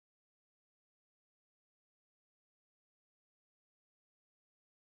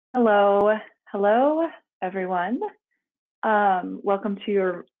Hello, hello, everyone. Welcome to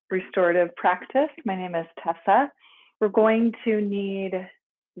your restorative practice. My name is Tessa. We're going to need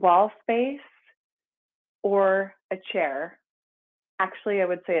wall space or a chair. Actually, I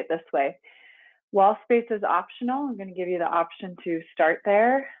would say it this way. Wall space is optional. I'm going to give you the option to start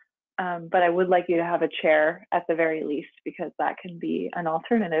there, but I would like you to have a chair at the very least because that can be an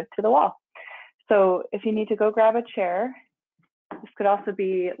alternative to the wall. So if you need to go grab a chair, this could also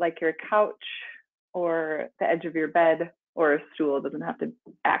be like your couch or the edge of your bed or a stool. It doesn't have to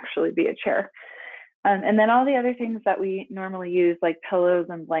actually be a chair. And then all the other things that we normally use, like pillows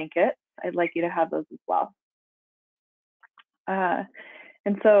and blankets, I'd like you to have those as well.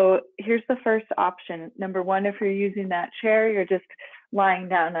 And so here's the first option. Number one, if you're using that chair, you're just lying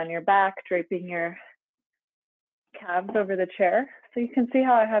down on your back, draping your calves over the chair. So you can see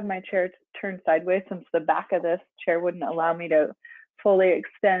how I have my chair turned sideways since the back of this chair wouldn't allow me to fully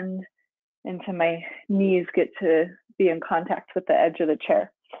extend into my knees get to be in contact with the edge of the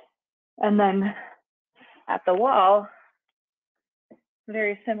chair. And then at the wall,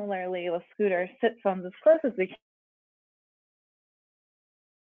 very similarly, we'll scoot our sit bones as close as we can.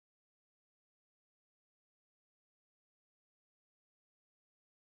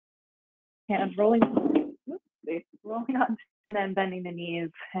 Hands rolling on, and then bending the knees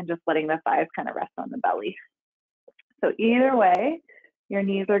and just letting the thighs kind of rest on the belly. So either way, your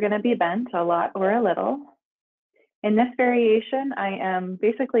knees are going to be bent a lot or a little. In this variation, I am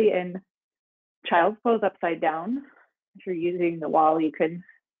basically in child's pose upside down. If you're using the wall, you can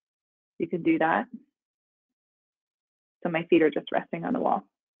do that. So my feet are just resting on the wall.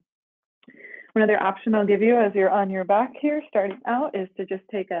 One other option I'll give you as you're on your back here, starting out, is to just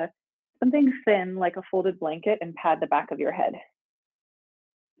take something thin like a folded blanket and pad the back of your head.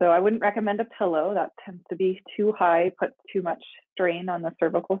 So I wouldn't recommend a pillow. That tends to be too high, puts too much strain on the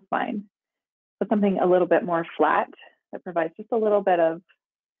cervical spine. But something a little bit more flat that provides just a little bit of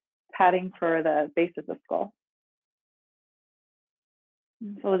padding for the base of the skull.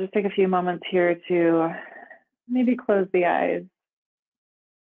 So we'll just take a few moments here to maybe close the eyes.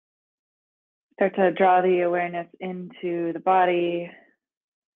 Start to draw the awareness into the body,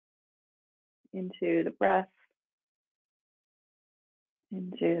 into the breath,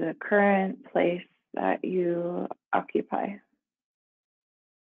 into the current place that you occupy.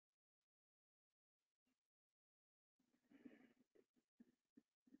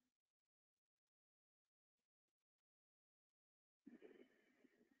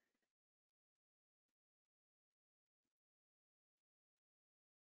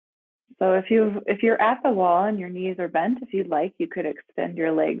 So if you're at the wall and your knees are bent, if you'd like, you could extend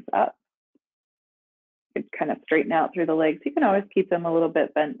your legs up. You could kind of straighten out through the legs. You can always keep them a little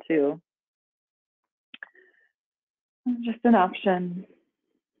bit bent too. Just an option.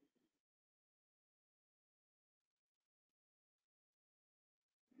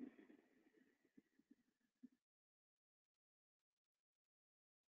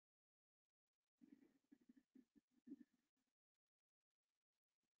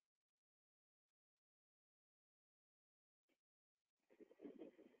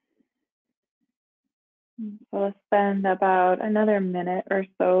 So let's spend about another minute or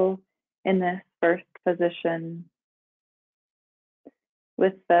so in this first position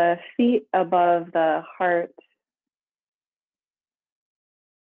with the feet above the heart,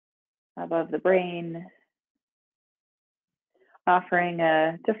 above the brain, offering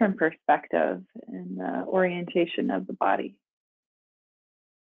a different perspective in the orientation of the body.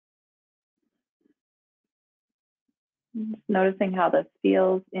 Just noticing how this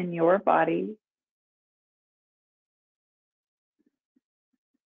feels in your body.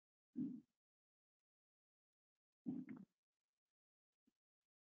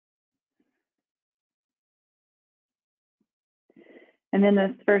 And in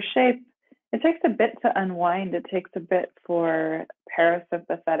this first shape, it takes a bit to unwind. It takes a bit for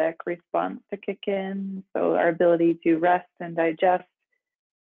parasympathetic response to kick in. So our ability to rest and digest,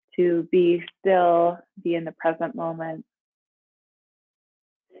 to be still, be in the present moment.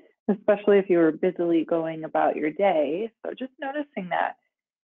 Especially if you were busily going about your day. So just noticing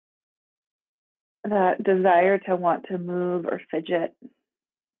that desire to want to move or fidget,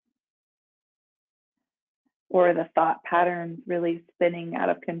 or the thought patterns really spinning out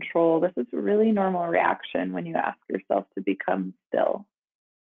of control. This is a really normal reaction when you ask yourself to become still.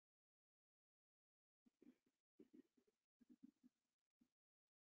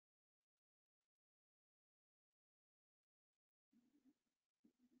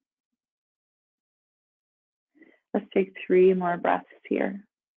 Let's take 3 more breaths here.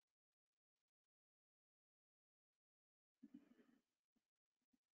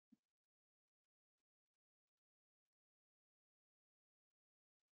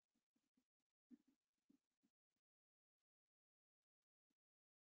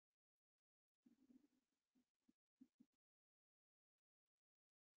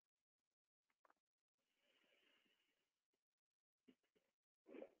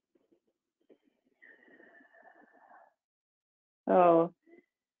 So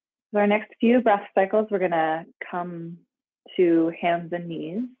our next few breath cycles, we're gonna come to hands and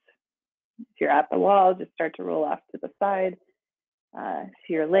knees. If you're at the wall, just start to roll off to the side. If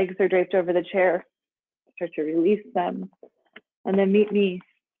your legs are draped over the chair, start to release them. And then meet me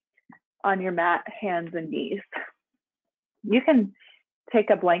on your mat, hands and knees. You can take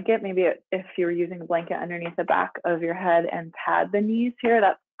a blanket, maybe if you're using a blanket underneath the back of your head and pad the knees here,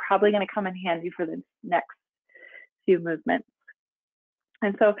 that's probably going to come in handy for the next few movements.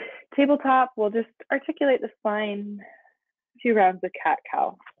 And so tabletop, we'll just articulate the spine, a few rounds of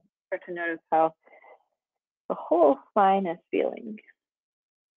cat-cow. Start to notice how the whole spine is feeling.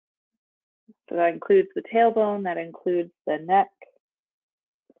 So that includes the tailbone, that includes the neck.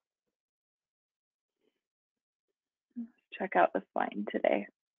 Check out the spine today.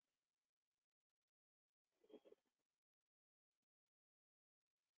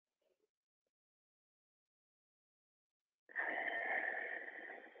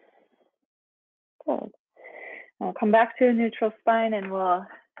 Good. I'll come back to a neutral spine, and we'll,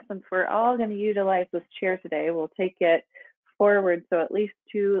 since we're all going to utilize this chair today, we'll take it forward so at least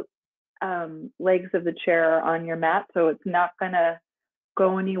two legs of the chair are on your mat, so it's not going to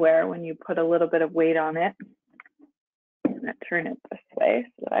go anywhere when you put a little bit of weight on it. I'm going to turn it this way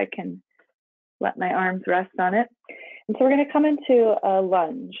so that I can let my arms rest on it. And so we're going to come into a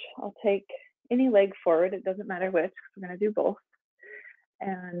lunge. I'll take any leg forward, it doesn't matter which, because we're going to do both.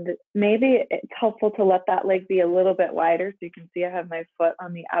 And maybe it's helpful to let that leg be a little bit wider, so you can see I have my foot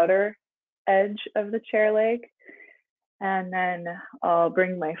on the outer edge of the chair leg. And then I'll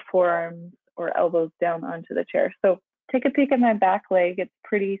bring my forearms or elbows down onto the chair. So take a peek at my back leg. It's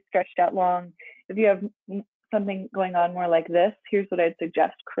pretty stretched out long. If you have something going on more like this, here's what I'd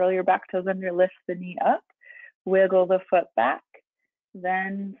suggest. Curl your back toes under, lift the knee up, wiggle the foot back,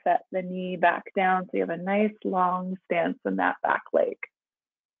 then set the knee back down so you have a nice long stance in that back leg.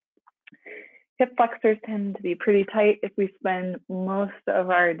 Hip flexors tend to be pretty tight if we spend most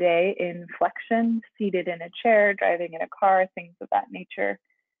of our day in flexion, seated in a chair, driving in a car, things of that nature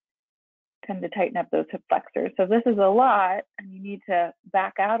tend to tighten up those hip flexors. So if this is a lot and you need to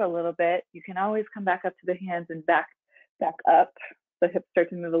back out a little bit, you can always come back up to the hands and back up. The hips start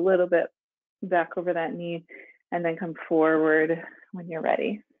to move a little bit back over that knee and then come forward when you're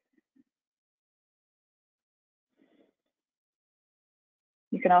ready.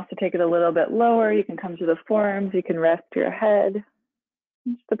 You can also take it a little bit lower. You can come to the forearms. You can rest your head. It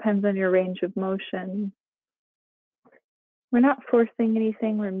just depends on your range of motion. We're not forcing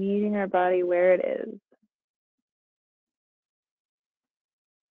anything. We're meeting our body where it is.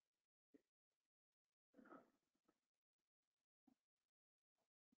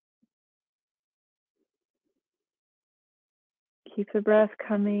 Keep the breath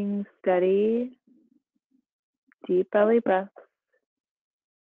coming steady. Deep belly breath.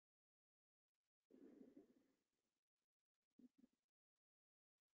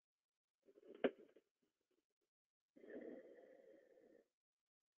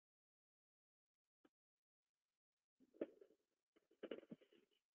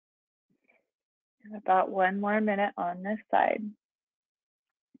 About 1 more minute on this side.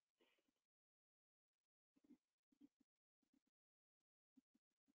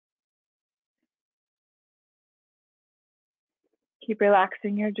 Keep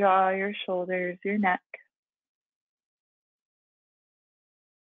relaxing your jaw, your shoulders, your neck.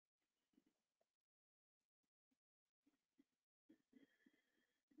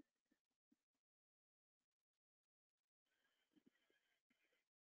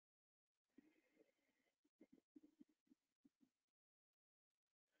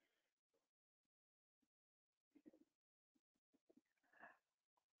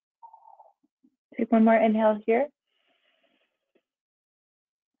 Take 1 more inhale here.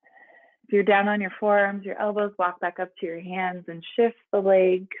 If you're down on your forearms, your elbows, walk back up to your hands and shift the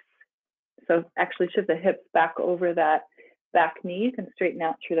legs. So actually shift the hips back over that back knee. You can straighten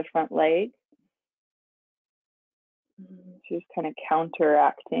out through the front leg. Just kind of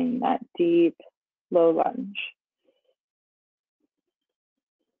counteracting that deep, low lunge.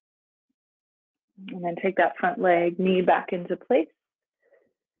 And then take that front leg, knee back into place.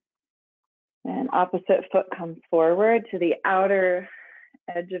 And opposite foot comes forward to the outer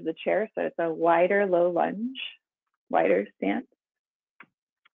edge of the chair. So it's a wider low lunge, wider stance.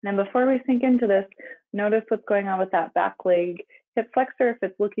 And then before we sink into this, notice what's going on with that back leg hip flexor. If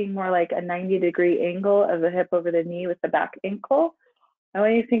it's looking more like a 90-degree angle of the hip over the knee with the back ankle, I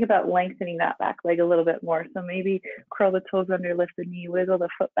want you to think about lengthening that back leg a little bit more. So maybe curl the toes under, lift the knee, wiggle the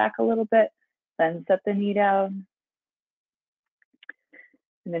foot back a little bit, then set the knee down.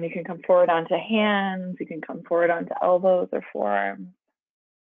 And then you can come forward onto hands. You can come forward onto elbows or forearms.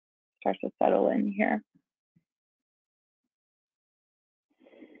 Start to settle in here.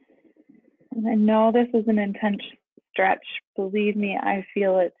 And I know this is an intense stretch. Believe me, I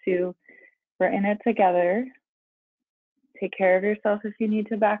feel it too. We're in it together. Take care of yourself if you need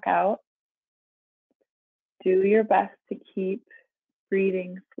to back out. Do your best to keep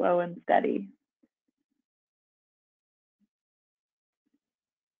breathing slow and steady.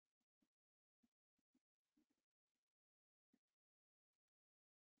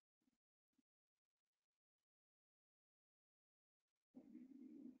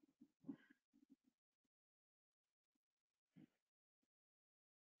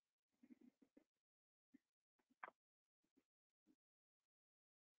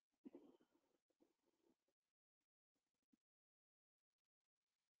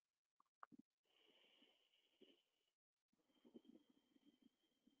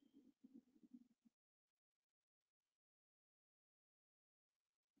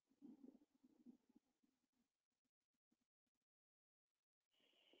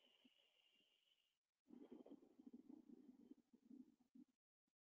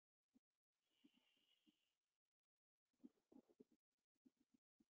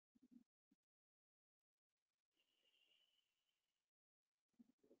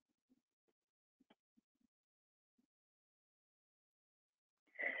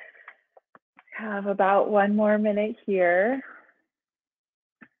 Have about 1 more minute here.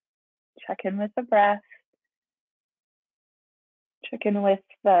 Check in with the breath. Check in with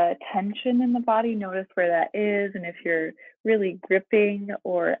the tension in the body. Notice where that is. And if you're really gripping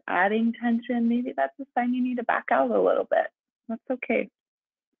or adding tension, maybe that's a sign you need to back out a little bit. That's okay.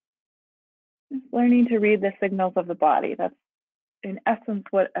 Just learning to read the signals of the body. That's in essence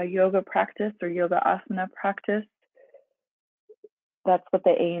what a yoga practice or yoga asana practice, that's what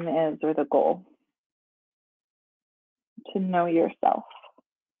the aim is, or the goal. To know yourself.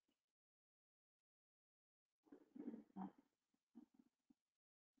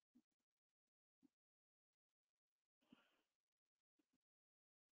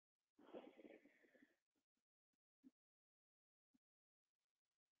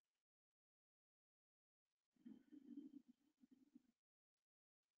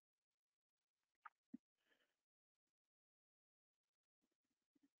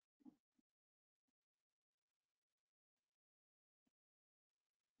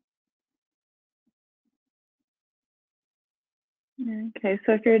 Okay,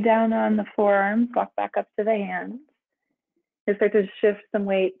 so if you're down on the forearms, walk back up to the hands. You start to shift some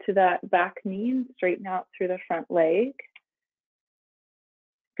weight to that back knee and straighten out through the front leg.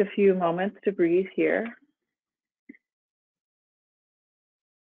 Take a few moments to breathe here.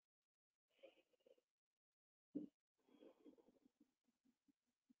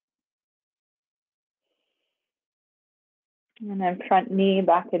 And then front knee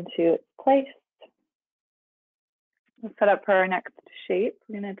back into its place. We'll set up for our next shape.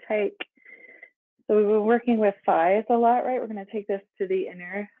 We're going to take, so we were working with thighs a lot, right? We're going to take this to the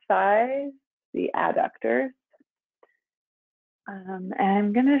inner thighs, the adductors. And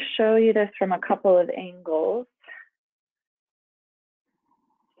I'm going to show you this from a couple of angles.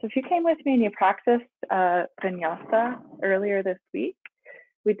 So if you came with me and you practiced vinyasa earlier this week,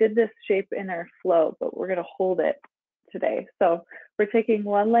 we did this shape in our flow, but we're going to hold it today. So we're taking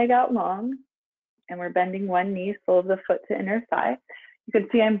one leg out long and we're bending one knee, sole of the foot to inner thigh. You can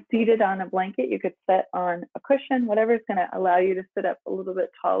see I'm seated on a blanket. You could sit on a cushion, whatever is going to allow you to sit up a little bit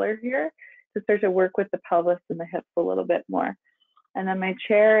taller here to start to work with the pelvis and the hips a little bit more. And then my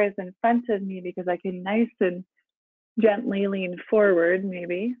chair is in front of me because I can nice and gently lean forward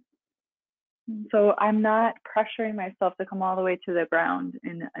maybe. So I'm not pressuring myself to come all the way to the ground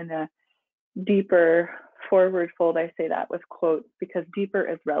in a deeper forward fold. I say that with quotes because deeper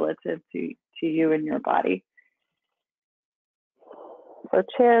is relative to you and your body. So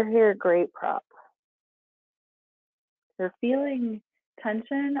chair here, great prop. If you're feeling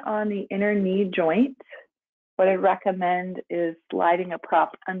tension on the inner knee joint, what I recommend is sliding a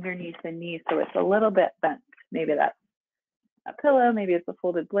prop underneath the knee so it's a little bit bent. Maybe that's a pillow, maybe it's a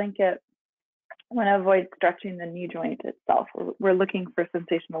folded blanket. I want to avoid stretching the knee joint itself. We're looking for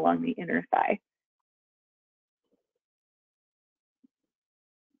sensation along the inner thigh.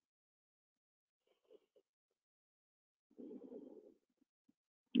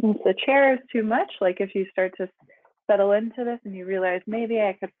 If the chair is too much, like if you start to settle into this and you realize maybe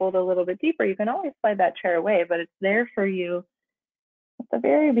I could fold a little bit deeper, you can always slide that chair away, but it's there for you at the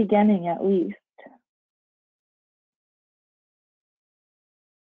very beginning at least.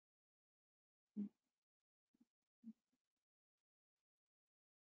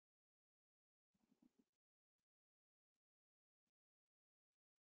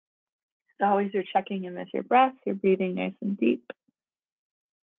 Always you're checking in with your breath, you're breathing nice and deep.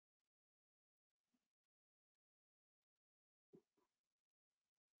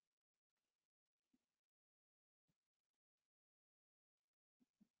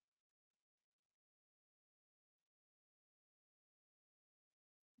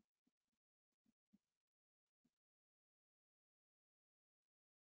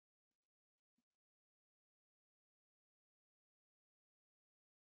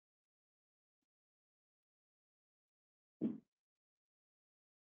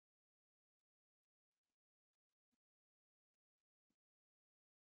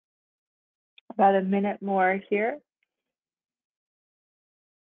 About a minute more here.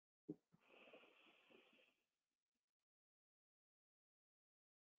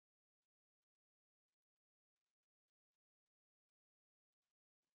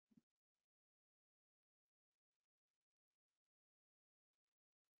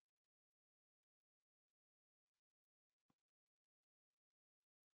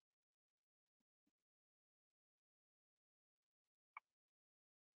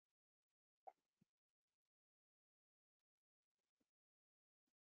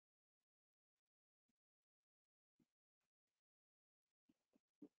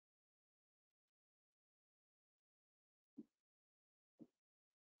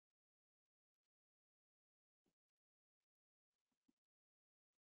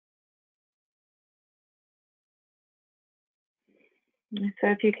 So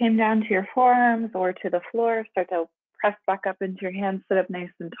if you came down to your forearms or to the floor, start to press back up into your hands, sit up nice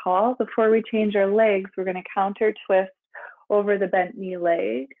and tall. Before we change our legs, we're going to counter twist over the bent knee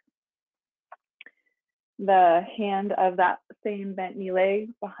leg. The hand of that same bent knee leg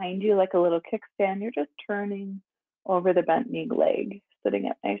behind you like a little kickstand. You're just turning over the bent knee leg, sitting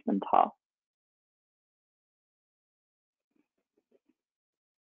up nice and tall.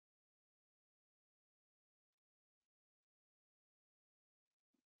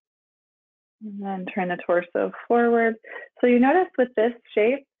 And then turn the torso forward. So you notice with this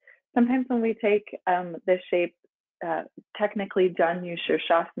shape, sometimes when we take this shape, technically Janyu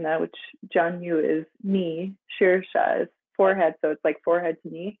Shirshasana, which Janyu is knee, Shirsha is forehead, so it's like forehead to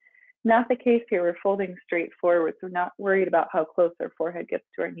knee. Not the case here. We're folding straight forward. So we're not worried about how close our forehead gets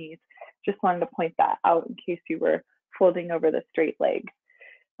to our knees. Just wanted to point that out in case you were folding over the straight leg.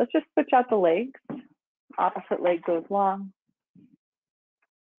 Let's just switch out the legs. Opposite leg goes long.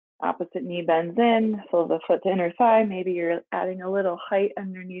 Opposite knee bends in, so the foot to inner thigh. Maybe you're adding a little height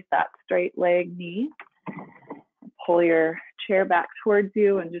underneath that straight leg knee. Pull your chair back towards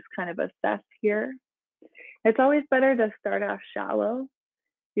you and just kind of assess here. It's always better to start off shallow.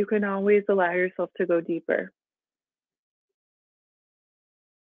 You can always allow yourself to go deeper.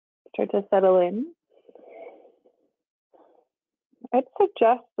 Start to settle in. I'd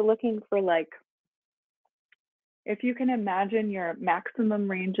suggest looking for, like, if you can imagine your maximum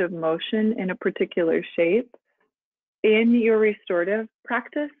range of motion in a particular shape, in your restorative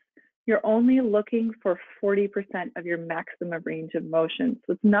practice, you're only looking for 40% of your maximum range of motion.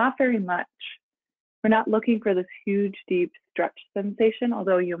 So it's not very much. We're not looking for this huge, deep stretch sensation,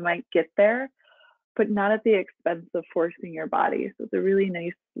 although you might get there, but not at the expense of forcing your body. So it's a really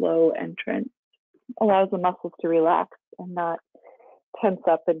nice, slow entrance. Allows the muscles to relax and not tense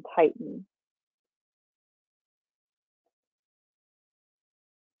up and tighten.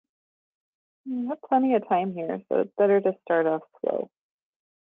 You have plenty of time here, so it's better to start off slow.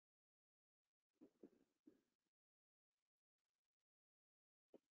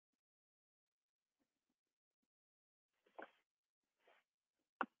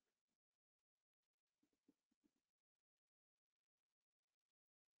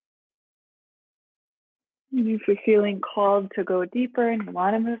 And if you're feeling called to go deeper and you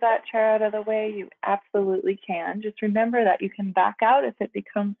want to move that chair out of the way, you absolutely can. Just remember that you can back out if it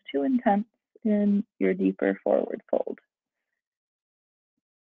becomes too intense in your deeper forward fold.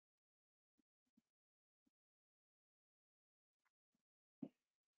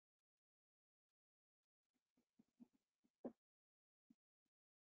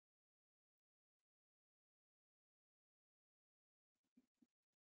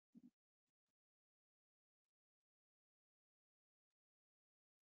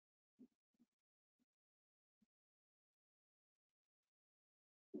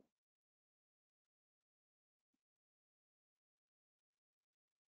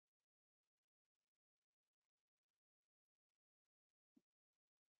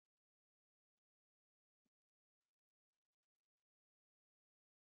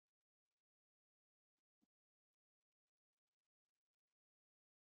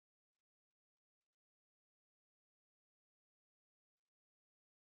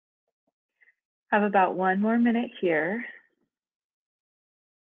 Have about 1 more minute here.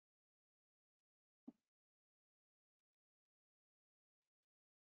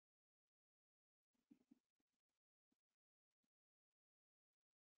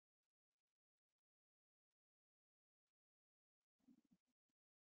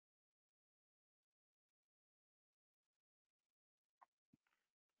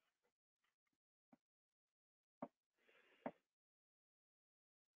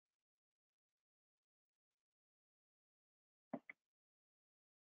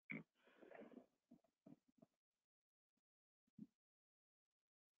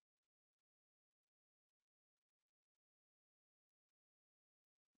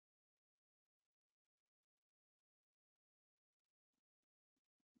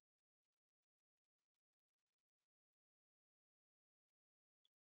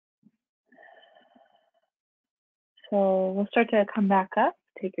 So we'll start to come back up.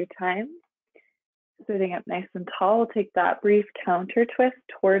 Take your time. Sitting up nice and tall. We'll take that brief counter twist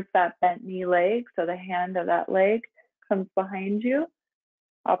towards that bent knee leg. So the hand of that leg comes behind you.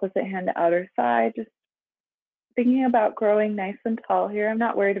 Opposite hand to outer side. Just thinking about growing nice and tall here. I'm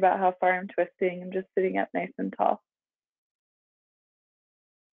not worried about how far I'm twisting. I'm just sitting up nice and tall.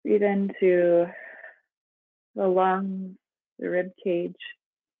 Breathe into the lungs, the rib cage.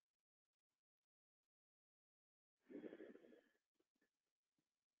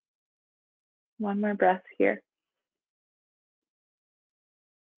 One more breath here.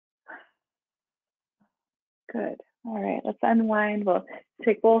 Good. All right, let's unwind. We'll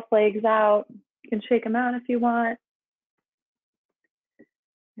take both legs out. You can shake them out if you want.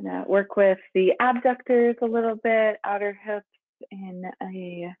 Work with the abductors a little bit, outer hips in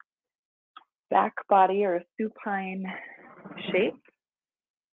a back body or a supine shape.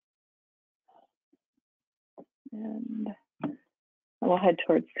 And we'll head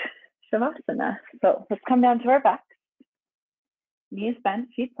towards Shavasana. So let's come down to our back. Knees bent,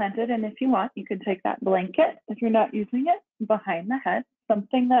 feet planted, and if you want, you can take that blanket, if you're not using it, behind the head,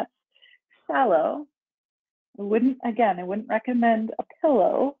 something that's shallow. I wouldn't recommend a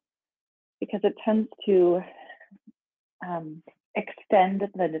pillow because it tends to extend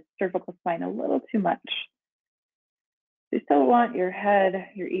the cervical spine a little too much. You still want your head,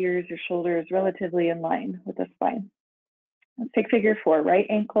 your ears, your shoulders relatively in line with the spine. Let's take figure 4, right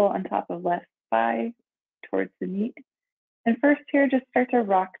ankle on top of left thigh towards the knee. And first here, just start to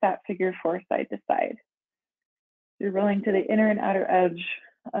rock that figure 4 side to side. You're rolling to the inner and outer edge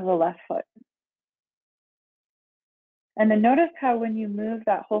of the left foot. And then notice how when you move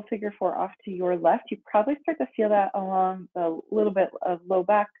that whole figure 4 off to your left, you probably start to feel that along a little bit of low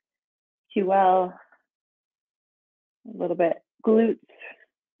back, QL, a little bit glutes.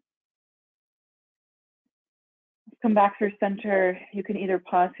 Come back through center. You can either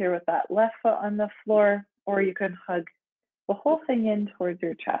pause here with that left foot on the floor, or you can hug the whole thing in towards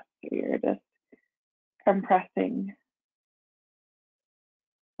your chest. So you're just compressing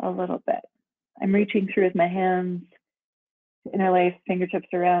a little bit. I'm reaching through with my hands, interlace fingertips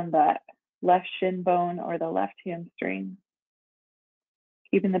around that left shin bone or the left hamstring.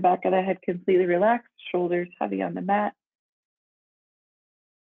 Keeping the back of the head completely relaxed, shoulders heavy on the mat.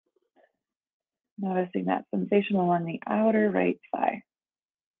 Noticing that sensation along the outer right thigh.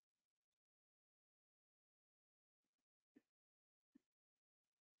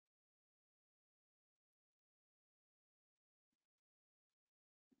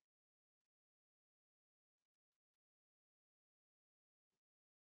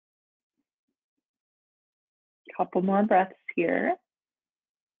 Couple more breaths here.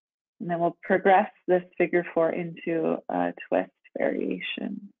 And then we'll progress this figure 4 into a twist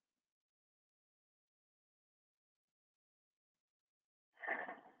variation.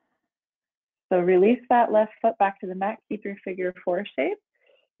 So release that left foot back to the mat, keep your figure 4 shape.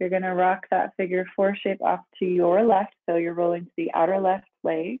 You're gonna rock that figure 4 shape off to your left, so you're rolling to the outer left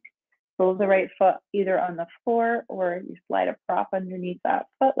leg. Roll the right foot either on the floor or you slide a prop underneath that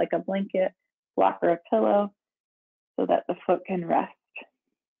foot like a blanket, block, or a pillow so that the foot can rest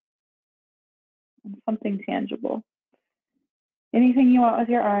on something tangible. Anything you want with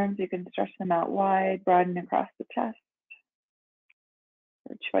your arms, you can stretch them out wide, broaden across the chest,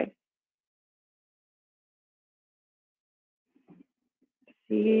 your choice.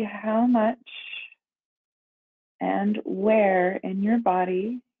 See how much and where in your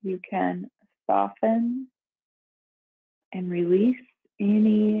body you can soften and release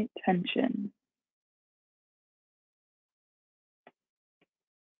any tension.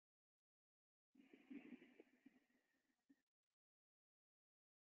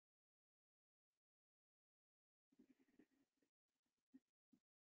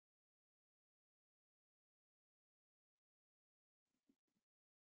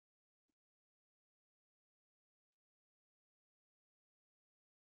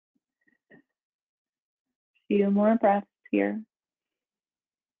 few more breaths here.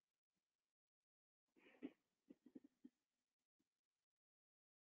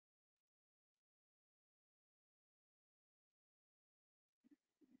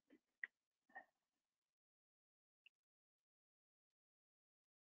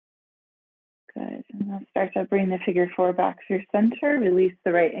 Good. And now start to bring the figure four back through center. Release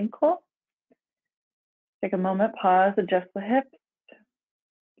the right ankle. Take a moment, pause, adjust the hips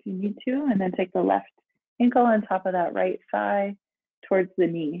if you need to, and then take the left ankle on top of that right thigh towards the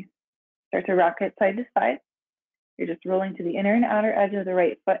knee. Start to rock it side to side. You're just rolling to the inner and outer edge of the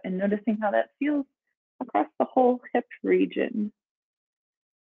right foot and noticing how that feels across the whole hip region.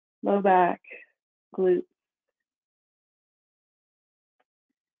 Low back, glutes,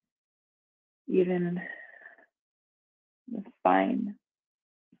 even the spine.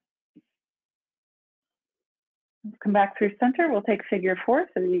 Let's come back through center. We'll take figure four,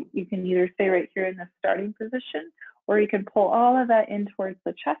 so you can either stay right here in the starting position, or you can pull all of that in towards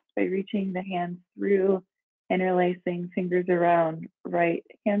the chest by reaching the hands through, interlacing fingers around right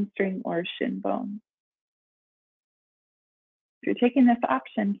hamstring or shin bone. If you're taking this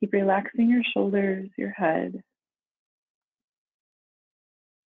option, keep relaxing your shoulders, your head.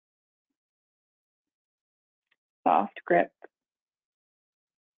 Soft grip.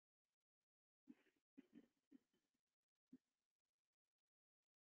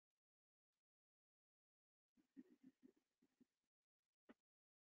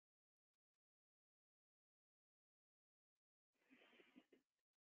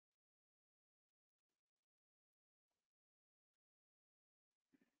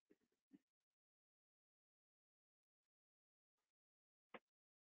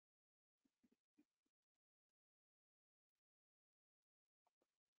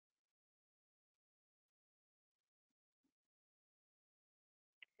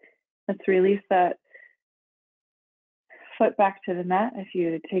 Let's release that foot back to the mat if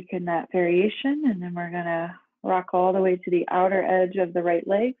you had taken that variation, and then we're gonna rock all the way to the outer edge of the right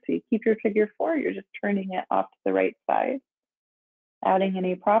leg. So you keep your figure four, you're just turning it off to the right side. Adding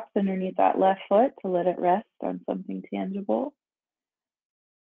any props underneath that left foot to let it rest on something tangible.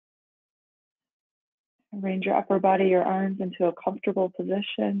 Arrange your upper body, your arms into a comfortable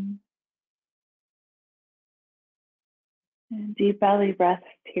position. And deep belly breaths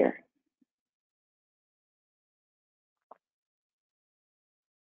here.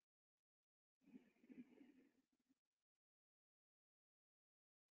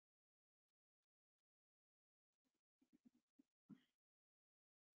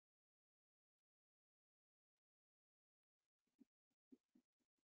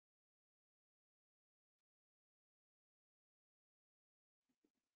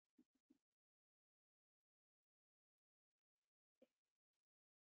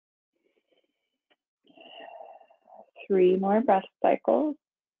 Three more breath cycles.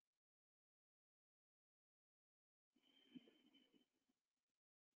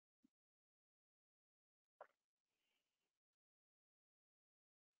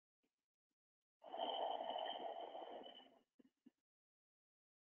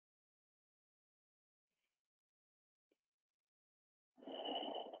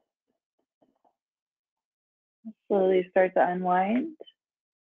 Slowly start to unwind.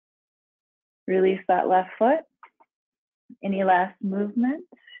 Release that left foot. Any last movement?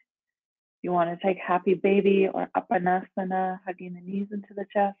 You want to take happy baby or apanasana, hugging the knees into the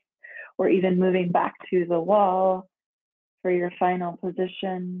chest, or even moving back to the wall for your final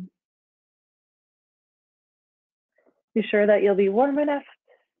position. Be sure that you'll be warm enough.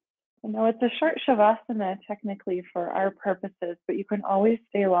 I know it's a short shavasana technically for our purposes, but you can always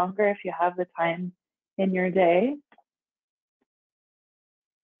stay longer if you have the time in your day.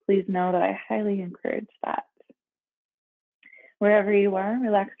 Please know that I highly encourage that. Wherever you are,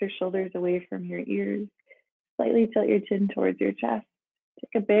 relax your shoulders away from your ears. Slightly tilt your chin towards your chest.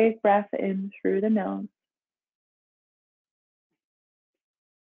 Take a big breath in through the nose.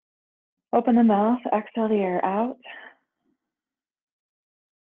 Open the mouth, exhale the air out.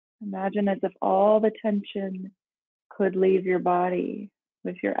 Imagine as if all the tension could leave your body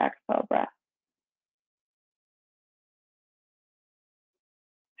with your exhale breath.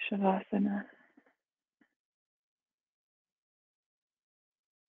 Shavasana.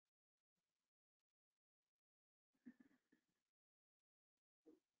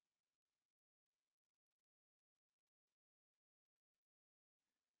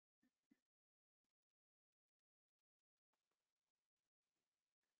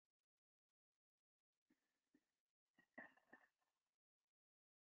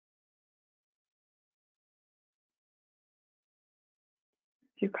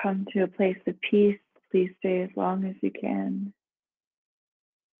 You come to a place of peace, Please stay as long as you can.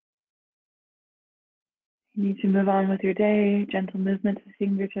 You need to move on with your day. Gentle movement to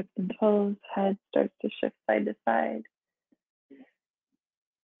fingertips and toes. Head starts to shift side to side.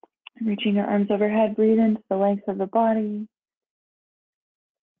 Reaching your arms overhead, breathe into the length of the body.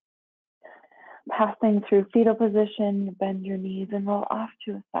 Passing through fetal position, you bend your knees and roll off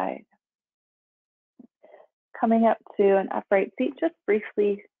to a side. Coming up to an upright seat, just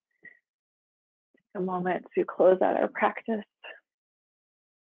briefly, a moment to close out our practice.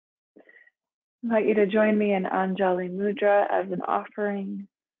 I invite you to join me in Anjali Mudra as an offering.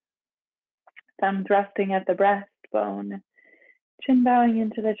 Thumbs resting at the breastbone, chin bowing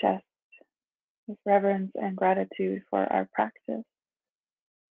into the chest with reverence and gratitude for our practice.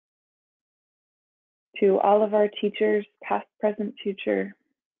 To all of our teachers, past, present, future,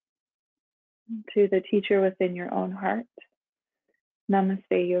 to the teacher within your own heart,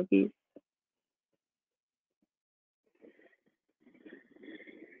 Namaste, yogis.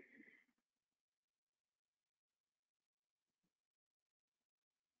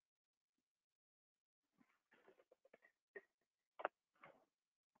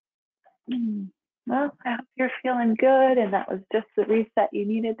 Well, I hope you're feeling good, and that was just the reset you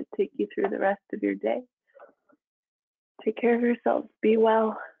needed to take you through the rest of your day. Take care of yourselves. Be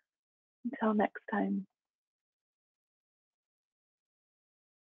well. Until next time.